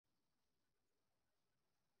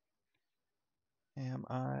Am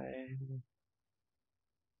I?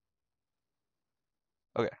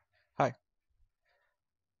 Okay. Hi.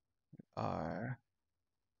 Are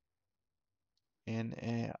in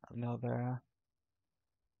another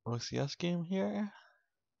OCS game here.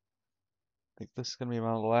 I think this is gonna be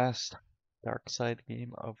my last Dark Side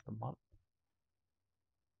game of the month.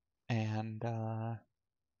 And let's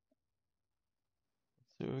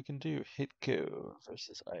see what we can do. Hitco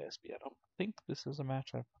versus ISB. I don't think this is a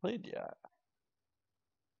match I've played yet.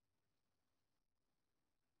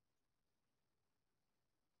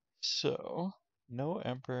 So, no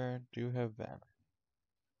Emperor, do have Van.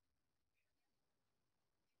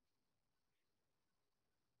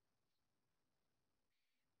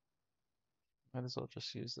 Might as well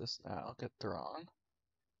just use this now. Get drawn.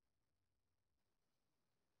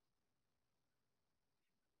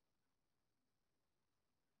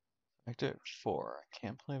 Activate 4. I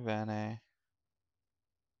can't play Van. I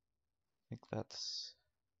think that's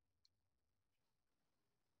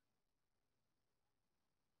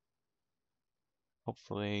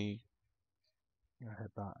hopefully I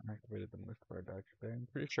had not activated the move card deck. I'm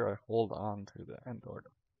pretty sure I hold on to the end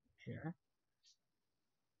order here.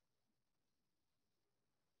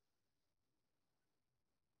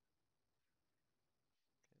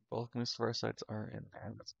 Both Moose Farsights are in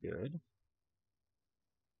there, that's good.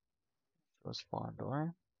 Goes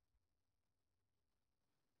Fondor.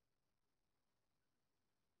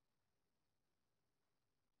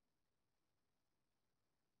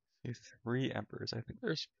 See 3 Emperors. I think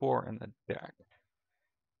there's 4 in the deck.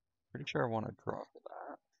 Pretty sure I want to draw for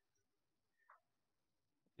that.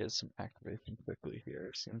 Get some activation quickly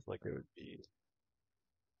here. Seems like it would be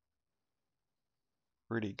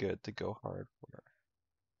pretty good to go hard for.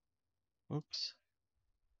 Oops.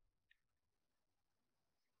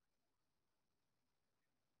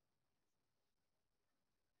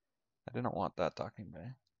 I didn't want that docking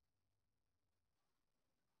bay.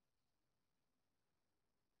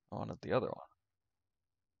 I wanted the other one.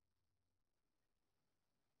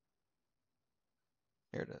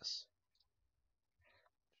 Here it is.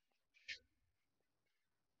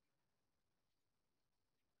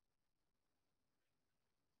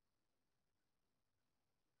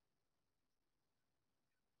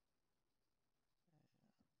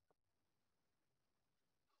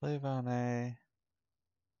 Play Valne.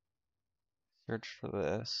 Search for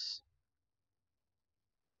this.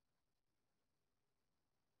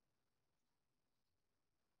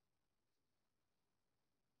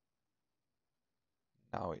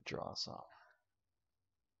 Now we draw some. I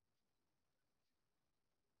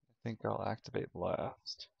think I'll activate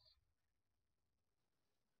last.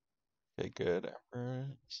 Okay, good. Emperor,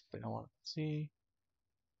 something I want to see.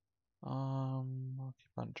 I'll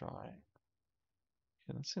keep on drawing.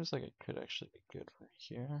 Okay, that seems like it could actually be good for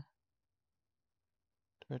here.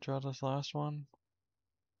 Do I draw this last one?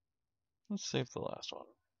 Let's save the last one.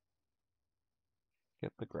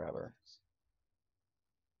 Get the grabber.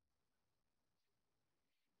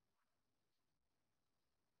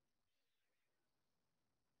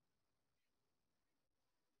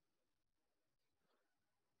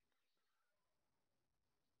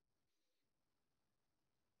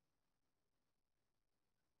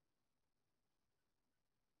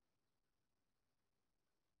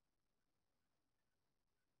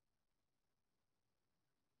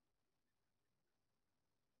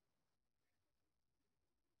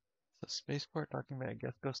 So spaceport docking bay, I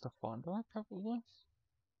guess, goes to Fondor, probably?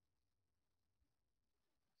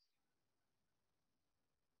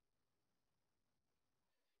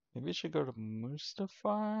 Maybe it should go to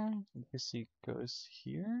Mustafar in case he goes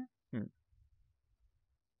here?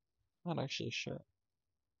 Not actually sure.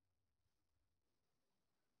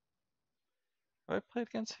 Have I played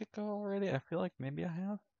against Hitco already? I feel like maybe I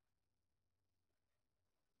have.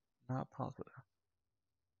 Not positive.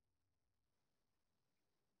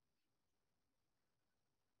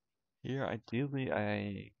 Here, ideally,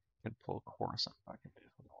 I can pull Coruscant back into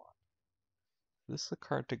the one. This is a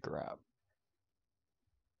card to grab.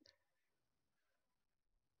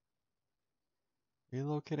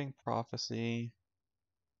 Relocating Prophecy.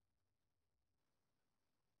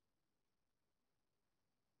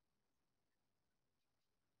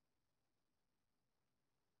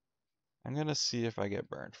 I'm gonna see if I get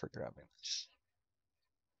burned for grabbing this.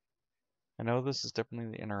 I know this is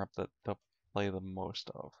definitely the interrupt that they'll play the most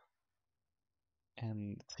of.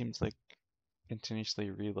 And it seems like continuously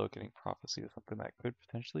relocating Prophecy is something that could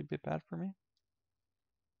potentially be bad for me.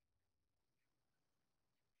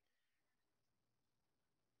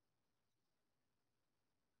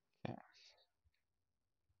 Okay.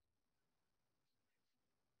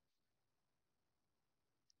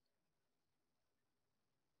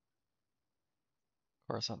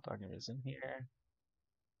 Coruscant docking is in here.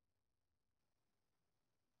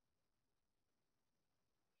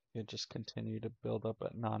 You just continue to build up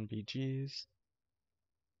at non-BGs.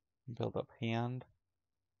 Build up hand.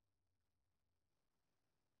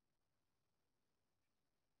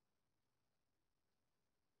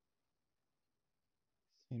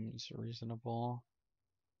 Seems reasonable.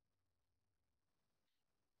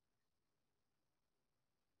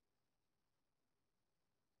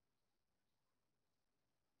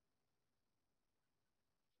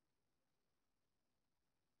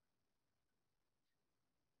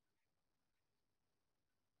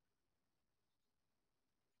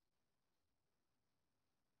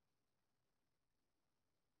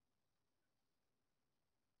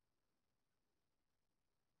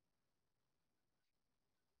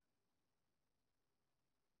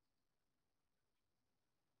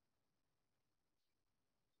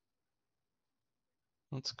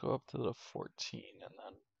 Let's go up to the 14 and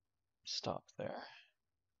then stop there.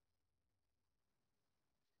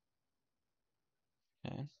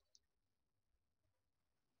 Okay.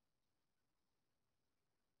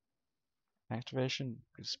 Activation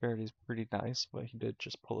disparity is pretty nice, but he did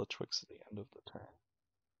just pull a Twix at the end of the turn.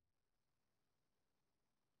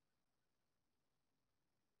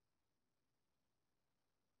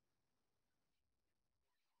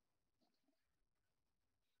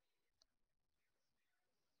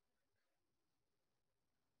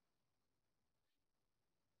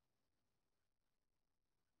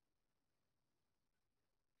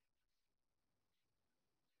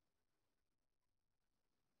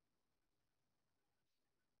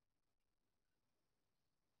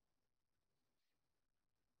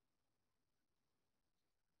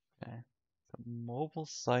 Okay. The mobile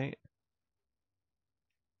site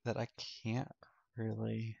that I can't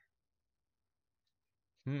really.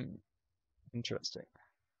 Interesting.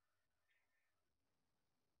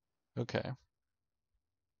 Okay. So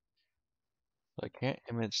I can't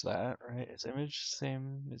image that, right? Is image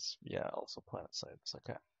same as, yeah, also planet sites.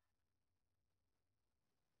 Okay.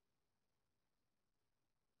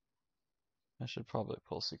 I should probably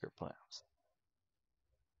pull secret plans.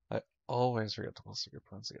 I always forget to pull secret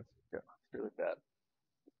plans again. Yeah, it's really bad.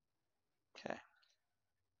 Okay.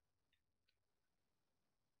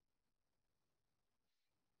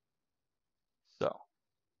 So,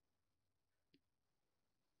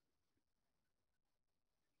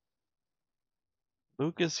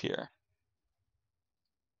 Luke is here.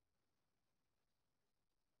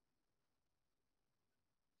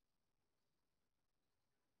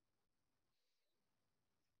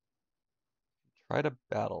 Try to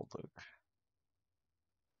battle Luke.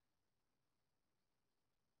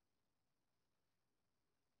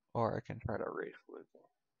 Or I can try to race Luke.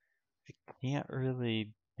 I can't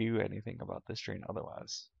really do anything about this drain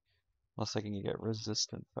otherwise. Unless I can get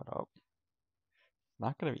resistance set up.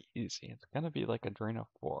 Not gonna be easy. It's gonna be like a drain of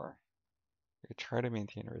 4. I could try to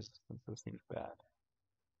maintain resistance. This seems bad.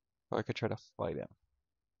 Or I could try to fight him.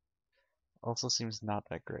 Also seems not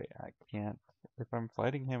that great. I can't. If I'm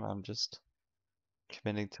fighting him, I'm just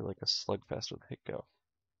committing to like a slugfest with hitco.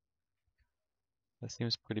 That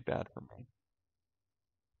seems pretty bad for me.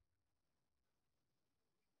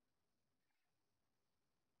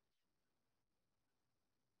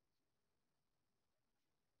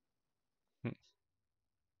 Hmm.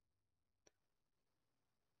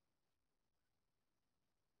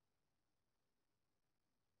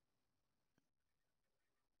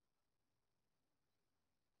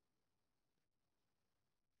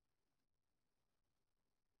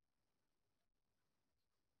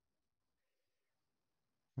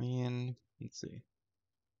 I mean, let's see.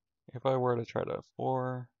 If I were to try to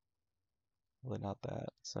 4, really not that.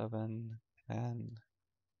 7, 10.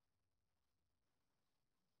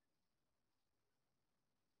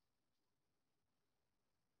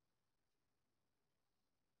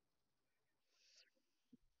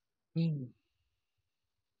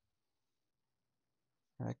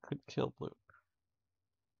 I could kill Luke.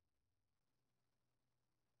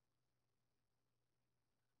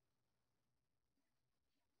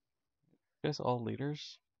 You guys all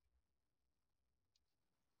leaders?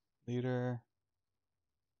 Leader,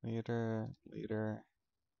 leader, leader.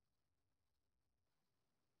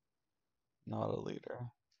 Not a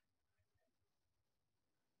leader.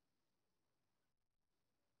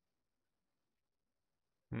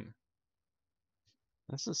 Hmm.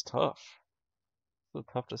 This is tough. It's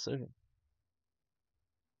a tough decision.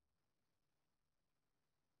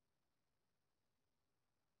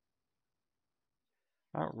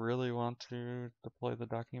 I don't really want to deploy the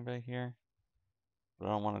docking bay here, but I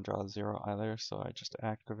don't want to draw 0 either, so I just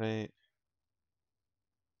activate.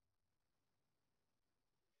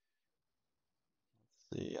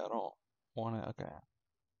 See, I don't want to. Okay.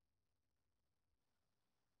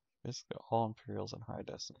 Basically, all Imperials and High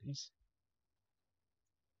Destinies.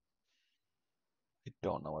 I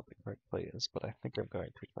don't know what the correct play is, but I think I'm going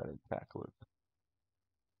to try to tackle it.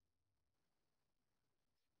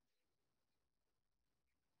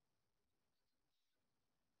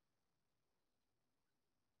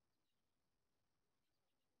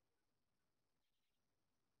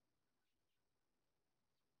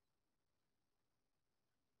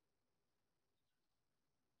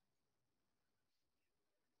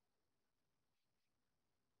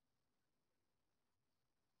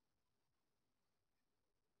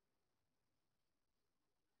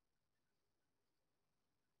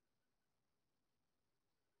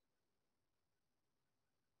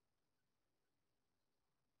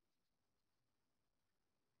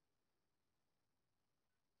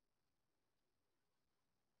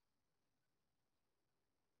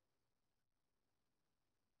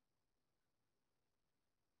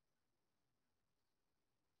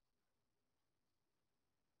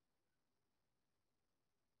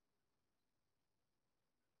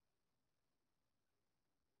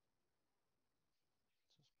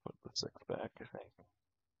 Put the 6 back, I think.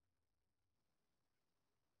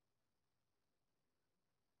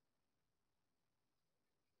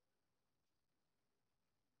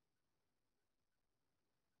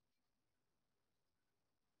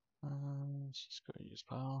 Just go use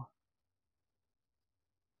pile.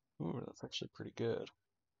 Ooh, that's actually pretty good.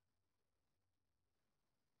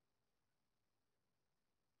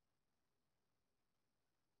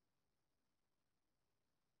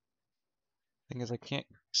 Thing is, I can't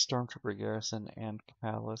Stormtrooper Garrison and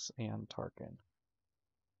Palace and Tarkin.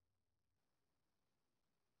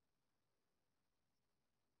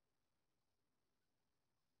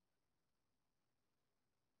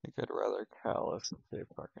 I think I'd rather Callus and save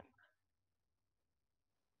Tarkin.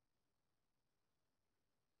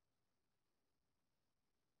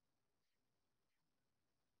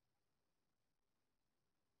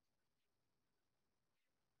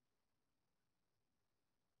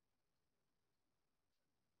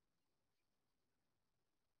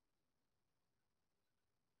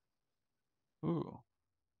 Ooh,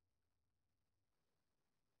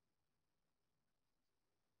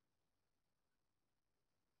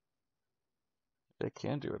 they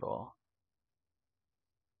can do it all.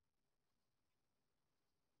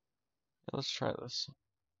 Yeah, let's try this.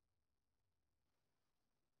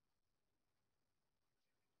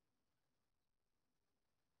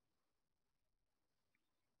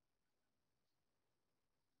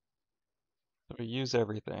 So we use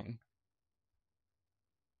everything,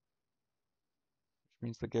 which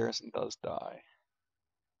means the garrison does die.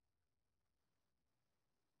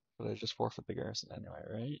 But I just forfeit the garrison anyway,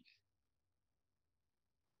 right?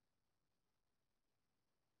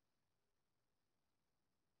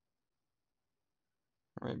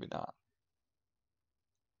 Or maybe not.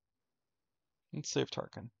 Let's save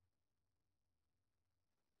Tarkin.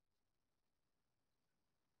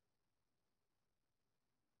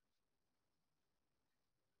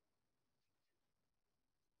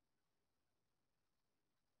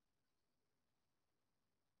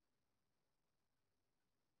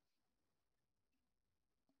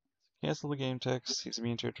 Cancel the game text. He's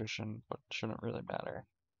immune to attrition, but shouldn't really matter.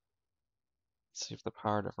 Let's see if the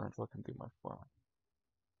power differential can do much for me.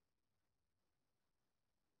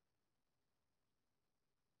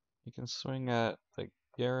 He can swing at the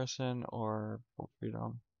garrison or Poultry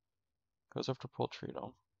Dome. Goes after Poultry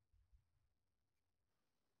Dome.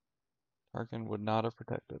 Tarkin would not have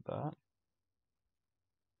protected that.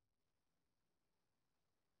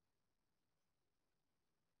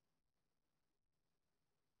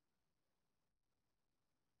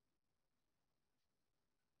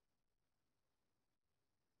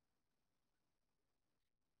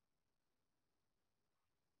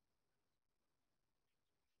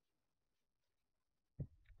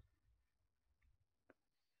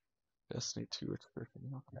 Destiny 2 attrition.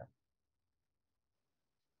 Okay.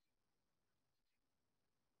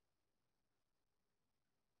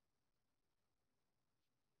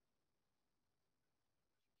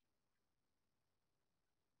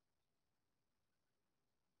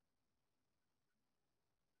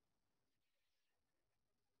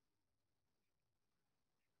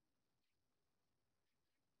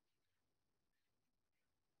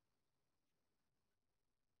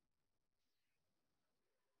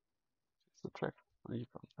 Subtract 3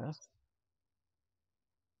 from this.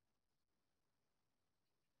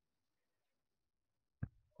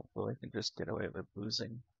 Hopefully I can just get away with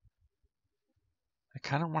losing. I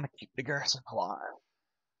kind of want to keep the garrison alive.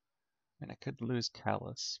 I mean, I could lose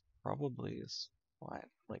Callus. Probably is fine.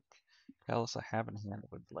 Like, Callus I have in hand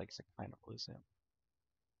would like to kind of lose him.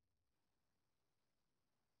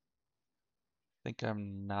 I think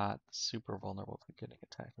I'm not super vulnerable to getting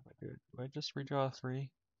attacked if I do it. Do I just redraw 3? I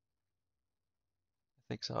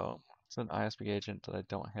think so. It's an ISB agent that I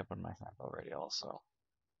don't have in my hand already also.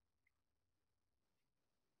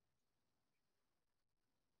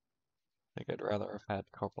 I think I'd rather have had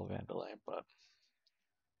Corporal Vandalay, but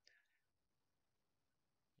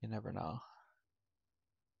you never know.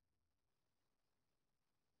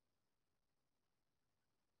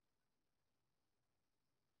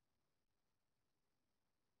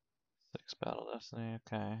 Six Battle Destiny,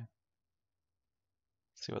 okay.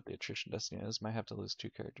 Let's see what the attrition destiny is. Might have to lose 2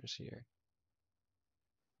 characters here.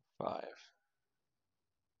 5.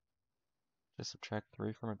 Just subtract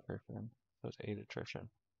 3 from attrition. So it's 8 attrition.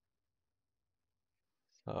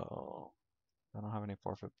 So I don't have any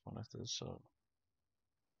forfeit bonuses, so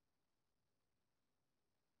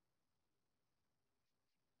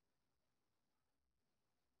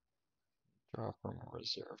draw from a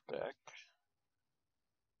reserve deck.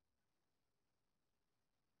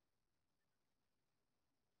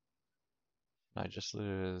 I just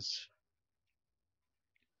lose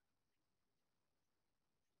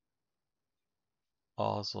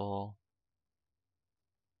Ozzel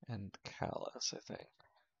and Callus, I think.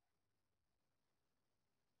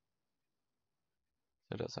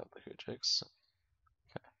 It does have the Hoojiks.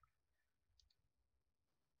 Okay.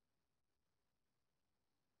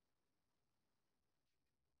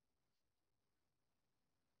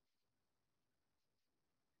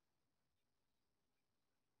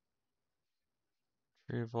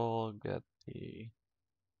 Retrieval, get the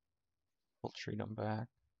we'll treat them back.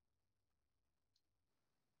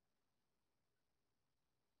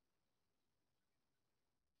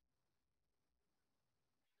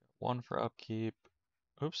 One for upkeep.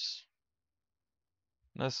 Oops.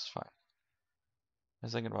 This is fine. I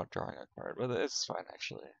was thinking about drawing a card, but it's fine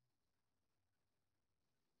actually.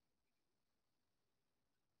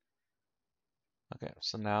 Okay,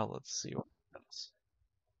 so now let's see what happens.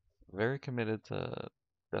 Very committed to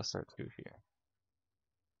Death Star 2 here.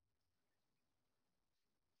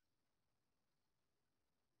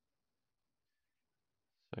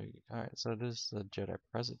 So, alright, so it is the Jedi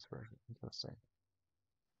Presence version. Interesting.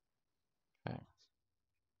 Okay.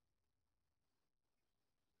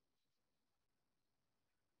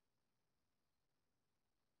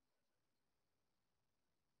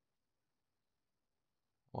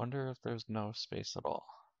 Wonder if there's no space at all.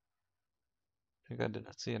 I think I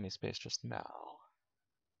didn't see any space just now.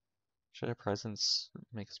 Jedi Presence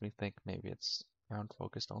makes me think maybe it's ground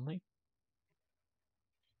focused only.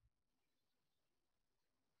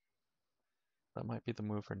 That might be the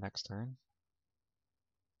move for next turn.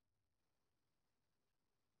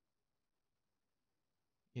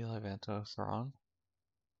 Eli Vanto Thrawn.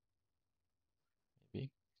 Maybe.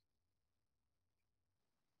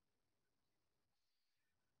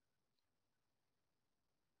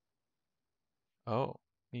 Oh,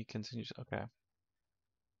 he continues. Okay.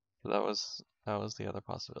 So that was the other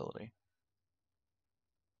possibility.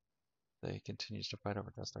 That he continues to fight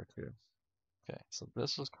over Death Star 2. Okay, so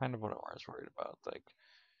this was kind of what I was worried about. Like, if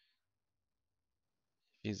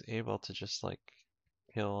he's able to just like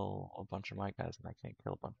kill a bunch of my guys and I can't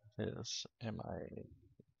kill a bunch of his, am I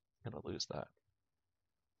gonna lose that?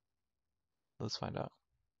 Let's find out.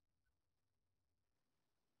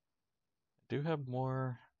 I do have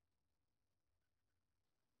more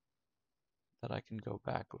that I can go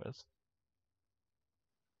back with.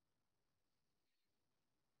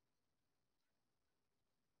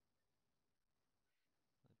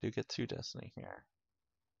 I do get 2 Destiny here.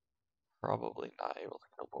 Probably not able to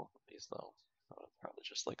kill both of these though. So it's probably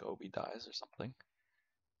just like Obi dies or something.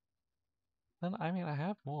 Then I mean I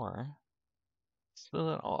have more. Still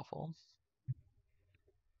not awful.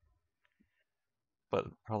 But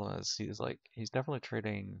the problem is he's definitely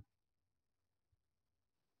trading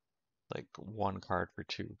like 1 card for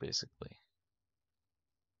 2 basically.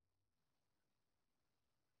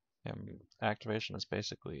 And activation is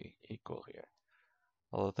basically equal here.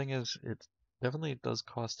 Well, the thing is, it definitely does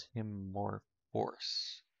cost him more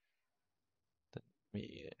force than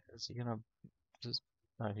me. Is he gonna just?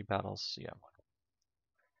 He battles. Yeah, I'm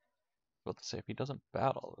about to say if he doesn't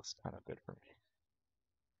battle, that's kind of good for me.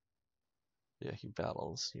 Yeah, he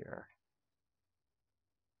battles here.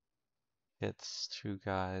 Hits 2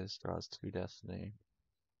 guys, draws 2 destiny.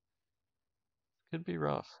 Could be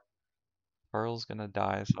rough. Tarl's gonna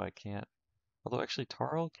die, so I can't. Although actually,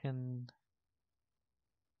 Tarl can.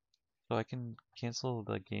 So I can cancel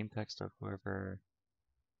the game text of whoever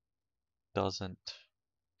doesn't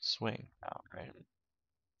swing now, right?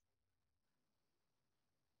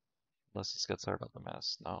 Unless this gets out of the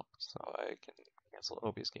mess. No, so I can cancel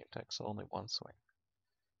Obi's game tech, so only one swing.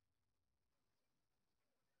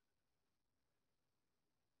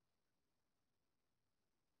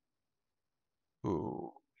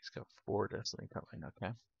 Ooh, he's got 4 Destiny coming,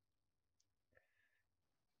 okay.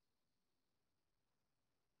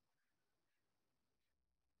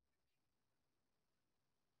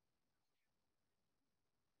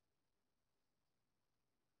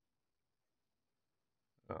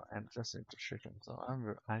 Oh, and just a decision, so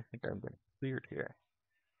I think I'm getting cleared here.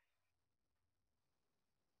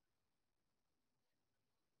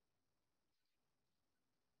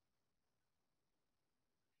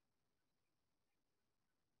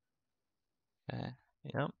 Okay.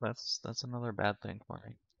 Yep, that's another bad thing for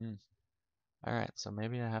me. Alright, so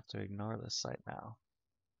maybe I have to ignore this site now.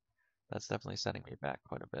 That's definitely setting me back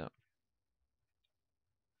quite a bit.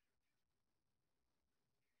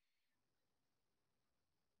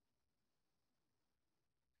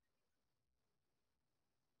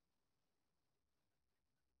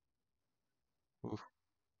 Oof.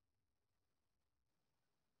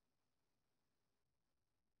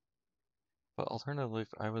 But alternatively, if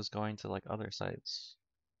I was going to like other sites,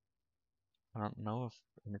 I don't know if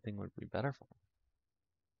anything would be better for me.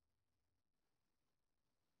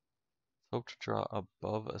 Hope to draw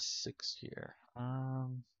above a 6 here.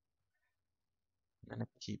 I'm gonna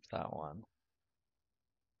keep that one.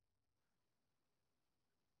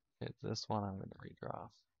 Okay, this one I'm gonna redraw.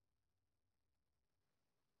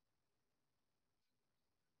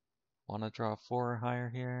 Wanna draw 4 or higher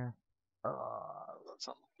here? That's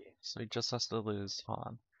unlucky. So he just has to lose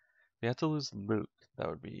Han. If he had to lose Luke, that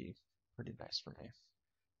would be pretty nice for me.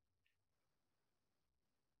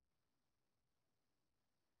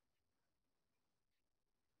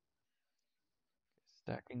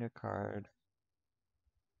 Stacking a card.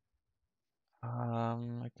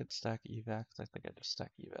 I could stack evacs. I think I just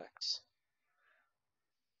stack evacs.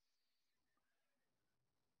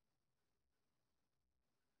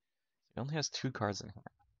 He only has 2 cards in hand,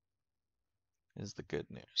 is the good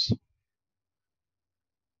news.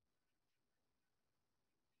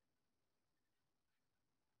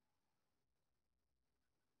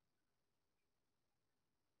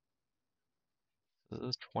 So this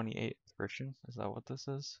is 28 attrition. Is that what this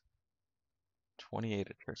is? 28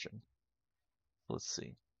 attrition. Let's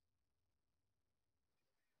see.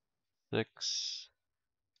 6,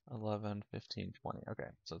 11, 15, 20. Okay,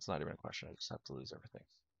 so it's not even a question. I just have to lose everything.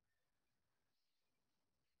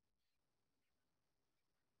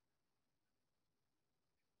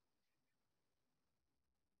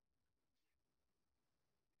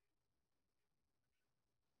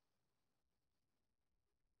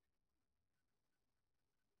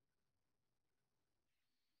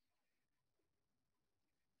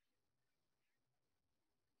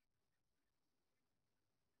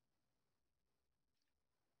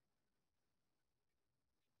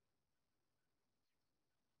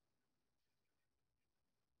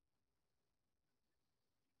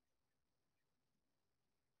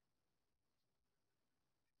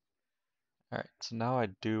 Alright, so now I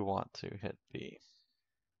do want to hit the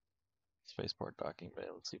spaceport docking bay.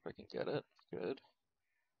 Let's see if I can get it. Good.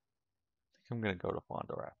 I think I'm gonna go to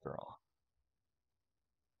Fondor after all.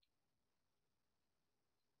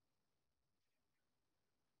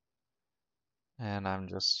 And I'm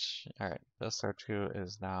just, alright, this R2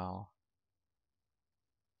 is now,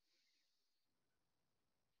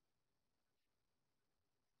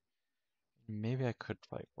 maybe I could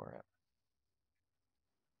fight for it.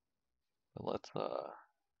 But let's,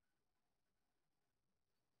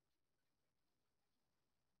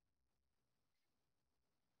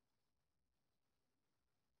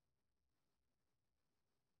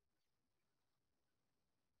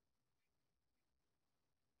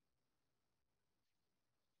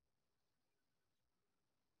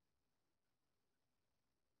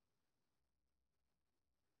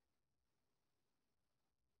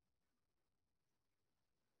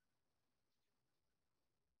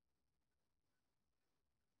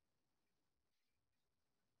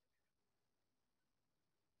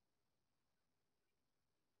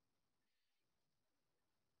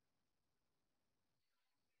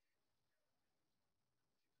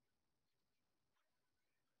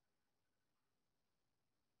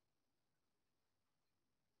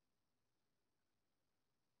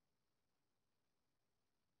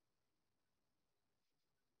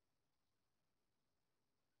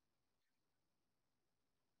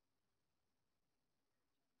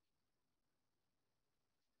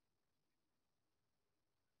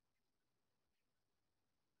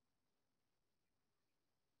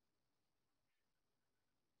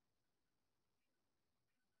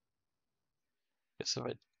 Guess if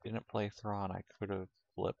I didn't play Thrawn, I could have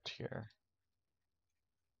flipped here.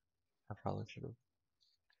 I probably should have.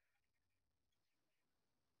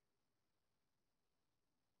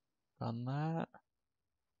 Done that.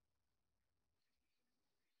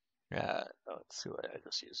 Yeah, no, it's too late. I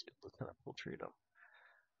just used Lieutenant Filtretum.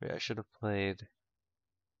 Wait, I should have played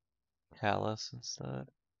Callus instead.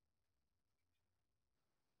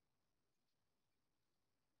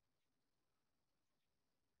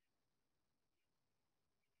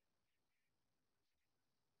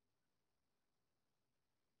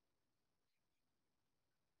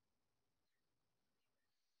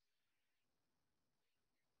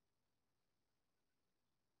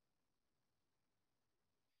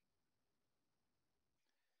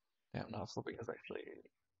 Damn, no, flipping is actually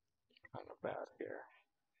kind of bad here.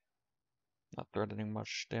 Not threatening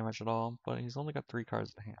much damage at all, but he's only got 3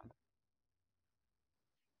 cards in hand.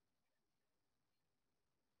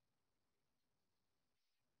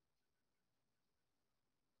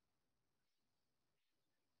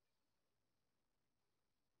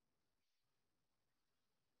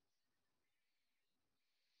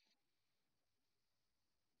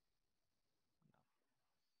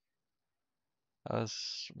 I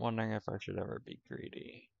was wondering if I should ever be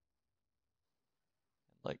greedy.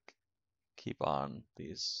 Like, keep on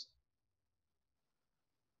these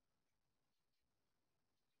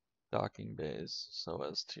docking bays so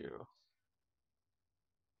as to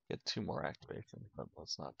get 2 more activations, but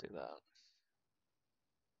let's not do that.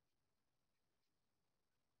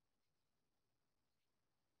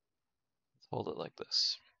 Let's hold it like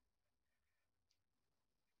this.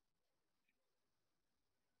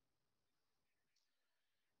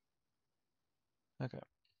 Okay,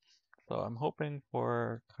 so I'm hoping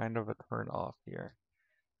for kind of a turn off here,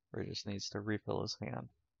 where he just needs to refill his hand.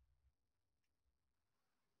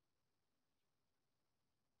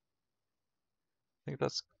 I think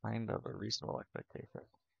that's kind of a reasonable expectation.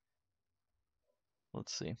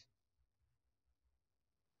 Let's see.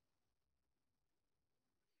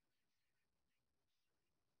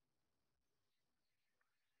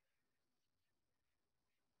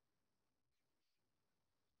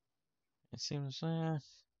 It seems,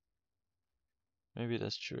 maybe it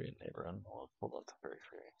is Chewy and Neighbor, and we'll hold on to very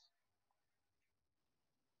free.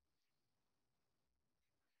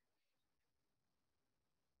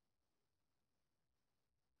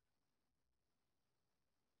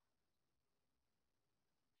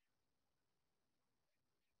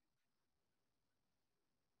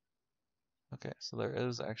 Okay, so there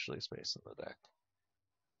is actually space in the deck.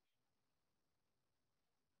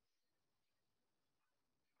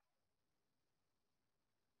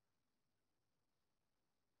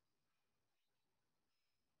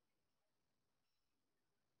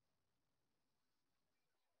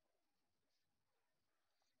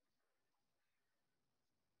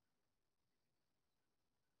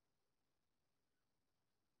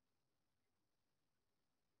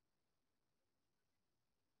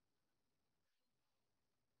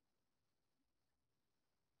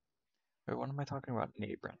 Wait, what am I talking about?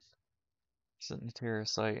 Neighboring. It's an interior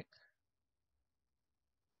site,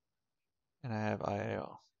 and I have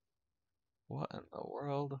IAO. What in the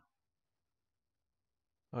world?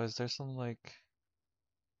 Oh, is there some like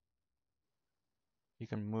you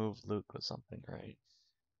can move Luke with something, right?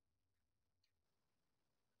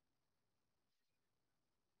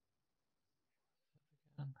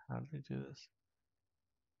 How do we do this?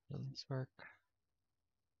 Does this work?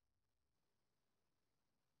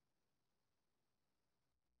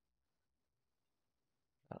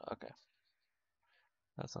 Okay,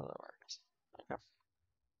 that's how that works. Okay.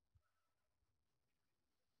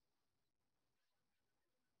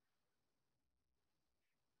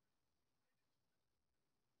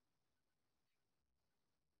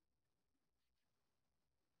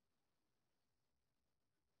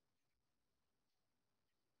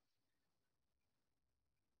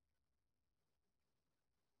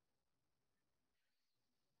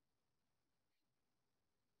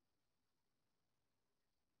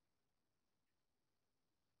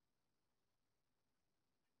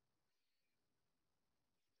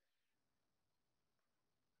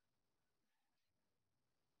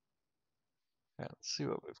 Yeah, let's see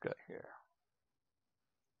what we've got here.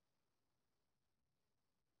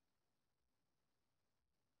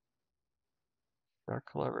 Dark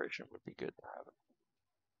collaboration would be good to have.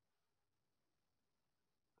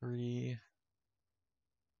 3.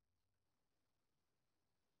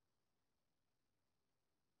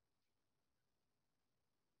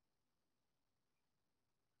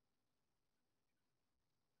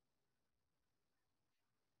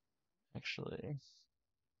 Actually,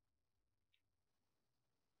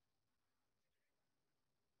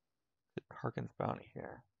 Harkin's Bounty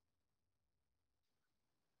here.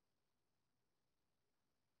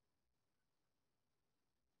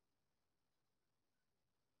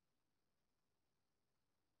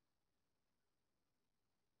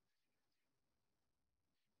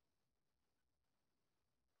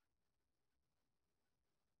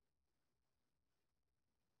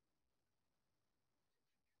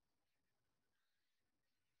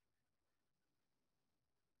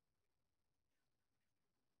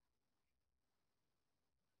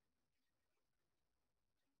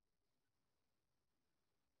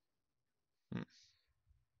 Hmm.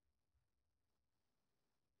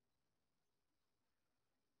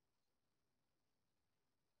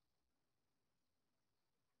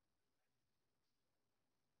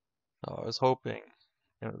 So I was hoping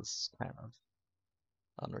it was kind of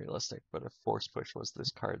unrealistic, but if Force Push was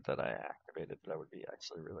this card that I activated, that would be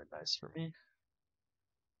actually really nice for me.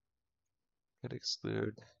 Could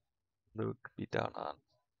exclude Luke, beat down on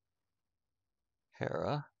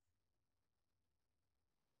Hera.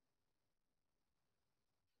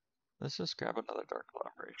 Let's just grab another Dark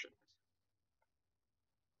Collaboration.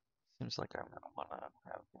 Seems like I'm gonna wanna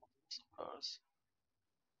have one, I suppose.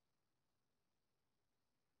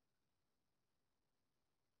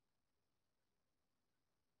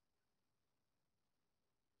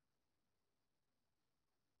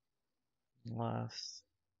 Unless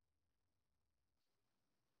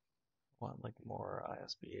I want like more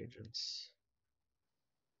ISB agents.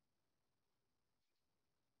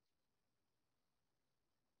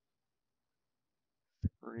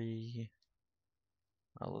 3.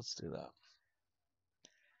 Oh, let's do that.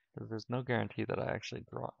 Because there's no guarantee that I actually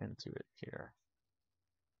draw into it here.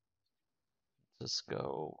 Just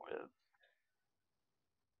go with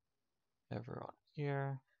everyone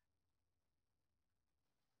here.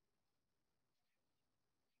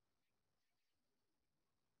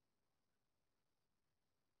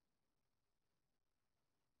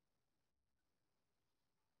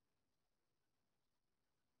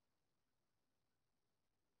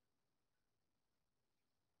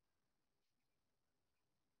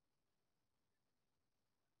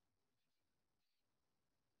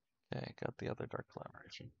 Okay, got the other Dark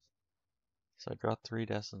Collaboration. So I draw 3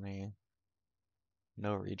 Destiny,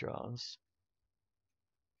 no redraws.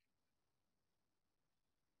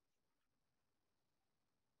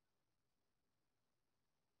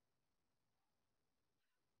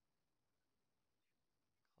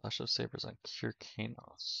 Clash of Sabers on Cure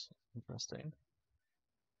Kanos. Interesting.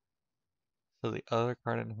 So the other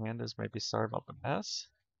card in hand is maybe Sorry About the Mess.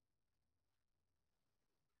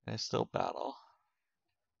 And I still battle.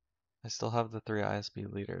 I still have the 3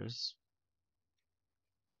 ISB leaders.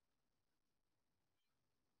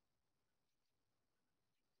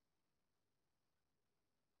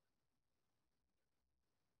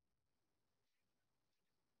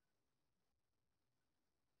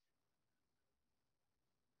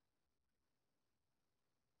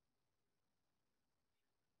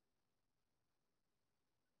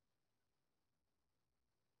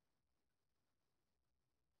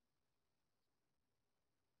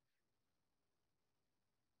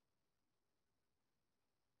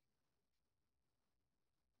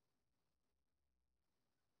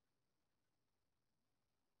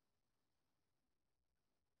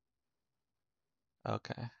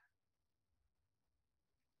 Okay.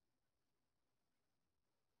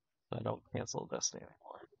 So I don't cancel Destiny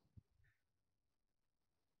anymore.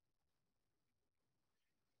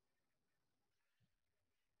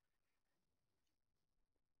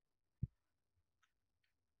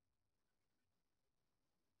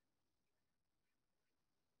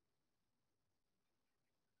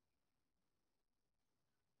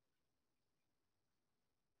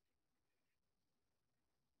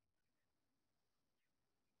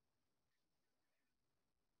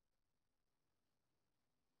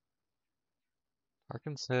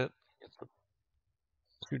 Harkins hit. Gets the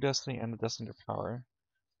 2 Destiny and the Destiny to power.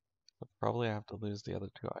 But probably I have to lose the other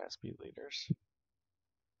 2 ISB leaders.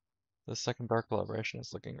 The second Dark Collaboration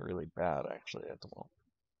is looking really bad actually at the moment.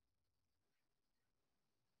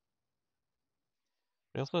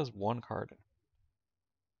 He also has 1 card.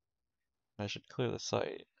 I should clear the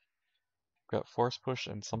site. Got Force Push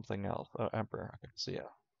and something else. Oh, Emperor. Okay, so yeah,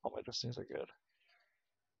 all my Destinies are good.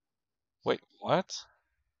 Wait, what?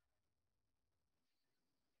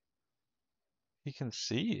 He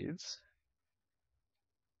concedes?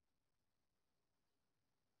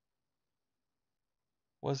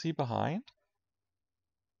 Was he behind?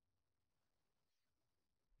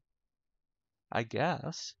 I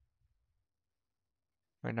guess.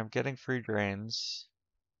 I mean, I'm getting free drains.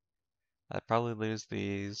 I'd probably lose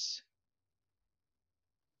these.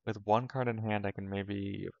 With one card in hand, I can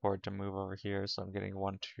maybe afford to move over here, so I'm getting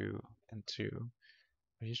 1, 2, and 2.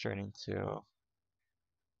 But he's draining 2.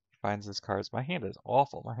 He finds his cards. My hand is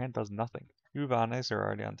awful. My hand does nothing. 2 Vanes are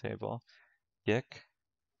already on table. Gick,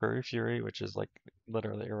 Furry Fury, which is like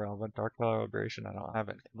literally irrelevant. Dark Cloud Vibration, I don't have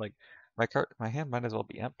it. Like my hand might as well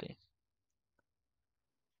be empty.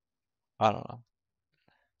 I don't know.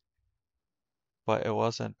 But it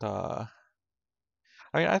wasn't I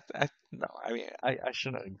mean no, I mean I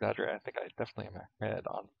shouldn't exaggerate. I think I definitely am ahead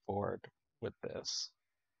on board with this.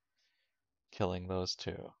 Killing those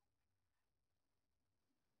two.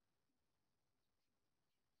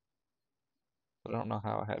 But I don't know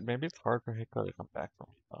how ahead. Maybe it's hard for hitco to come back from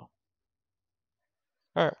me though.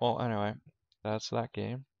 Alright, well anyway, that's that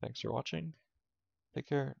game. Thanks for watching. Take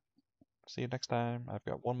care. See you next time. I've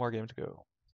got one more game to go.